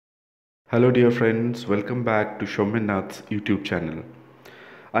Hello dear friends, welcome back to Soumen Nath's YouTube channel.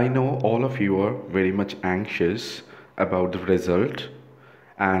 I know all of you are very much anxious about the result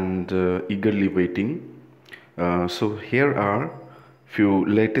and eagerly waiting. So here are few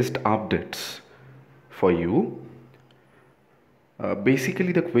latest updates for you.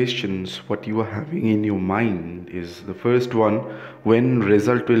 Basically the questions what you are having in your mind is the first one, when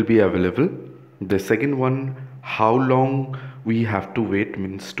result will be available. The second one, how long we have to wait,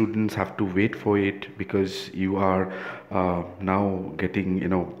 means students have to wait for it because you are now getting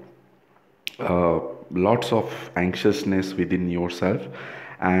lots of anxiousness within yourself,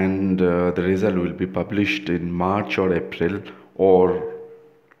 and the result will be published in March or April or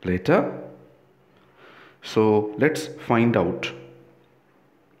later. So let's find out.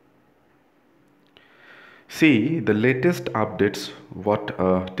 See, the latest updates what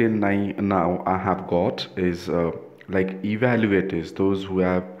till now I have got is like evaluators, those who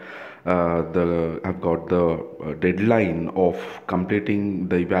have got the deadline of completing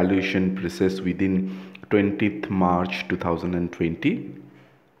the evaluation process within 20th March 2020.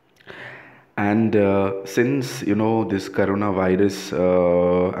 And since this coronavirus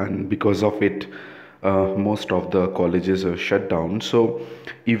and because of it most of the colleges are shut down, so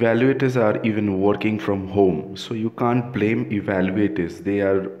evaluators are even working from home. So you can't blame evaluators, they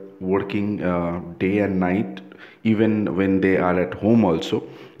are working day and night even when they are at home also,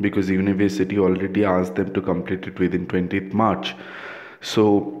 because the university already asked them to complete it within 20th March.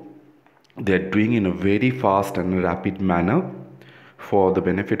 So they're doing in a very fast and rapid manner for the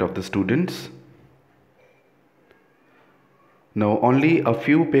benefit of the students. Now only a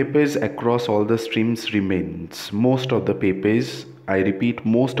few papers across all the streams remains. Most of the papers, I repeat,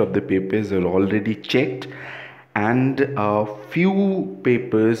 most of the papers are already checked, and a few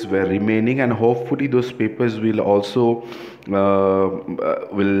papers were remaining, and hopefully those papers will also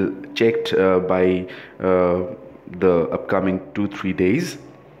will checked by the upcoming 2-3 days,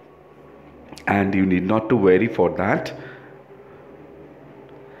 and you need not to worry for that.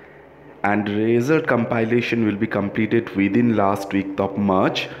 And result compilation will be completed within last week of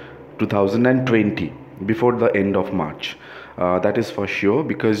March 2020, before the end of March. That is for sure,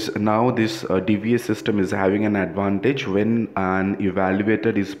 because now this DVS system is having an advantage. When an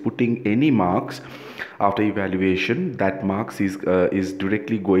evaluator is putting any marks after evaluation, that marks is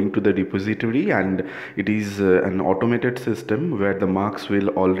directly going to the repository, and it is an automated system where the marks will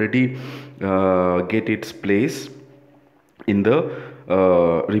already get its place in the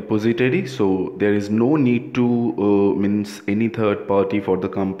repository. So there is no need to means any third party for the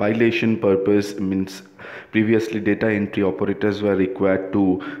compilation purpose. Means previously data entry operators were required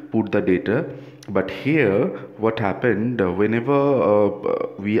to put the data, but here what happened, whenever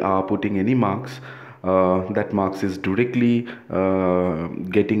we are putting any marks, that marks is directly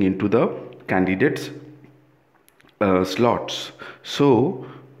getting into the candidates slots. So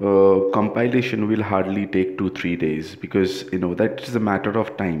compilation will hardly take 2-3 days, because that is a matter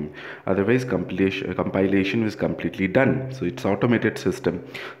of time. Otherwise compilation is completely done, so it's automated system.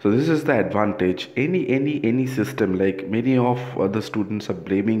 So this is the advantage. Any system, like many of other students are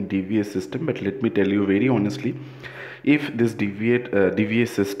blaming DVS system, but let me tell you very honestly, if this DVS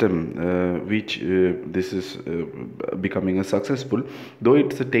system which this is becoming a successful, though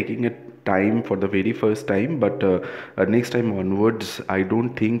it's taking a time for the very first time, but next time onwards I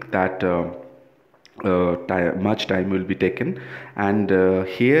don't think that much time will be taken. And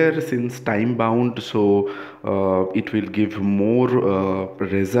here, since time bound, so it will give more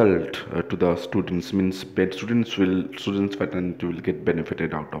result to the students, means students will get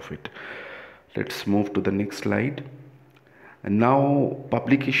benefited out of it. Let's move to the next slide. And now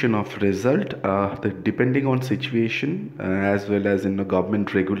publication of result, depending on situation as well as in the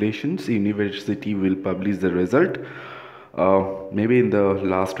government regulations, university will publish the result maybe in the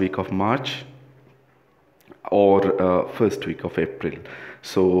last week of March or first week of April,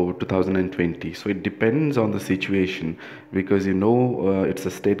 so 2020. So it depends on the situation, because it's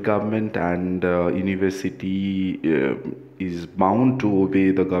a state government, and university is bound to obey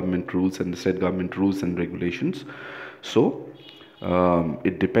the government rules and the state government rules and regulations. So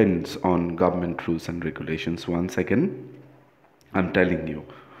it depends on government rules and regulations. Once again, I'm telling you.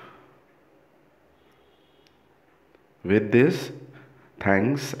 With this,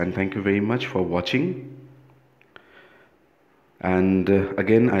 thanks, and thank you very much for watching. And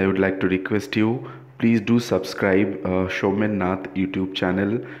again, I would like to request you, please do subscribe Soumen Nath YouTube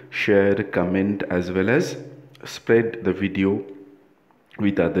channel, share, comment, as well as spread the video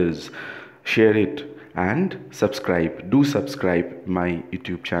with others. Share it and subscribe. Do subscribe my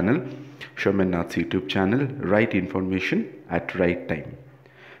YouTube channel, Soumen Nath's YouTube channel. Right information at right time.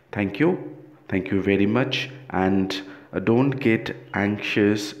 Thank you very much. And don't get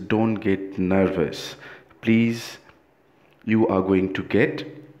anxious, don't get nervous. Please, you are going to get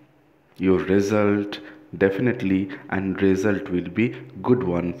your result definitely, and result will be good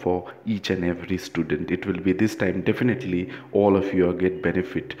one for each and every student. It will be this time definitely all of you are get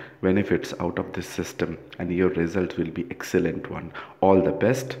benefits out of this system, and your result will be excellent one. All the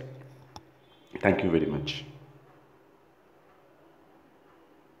best. Thank you very much.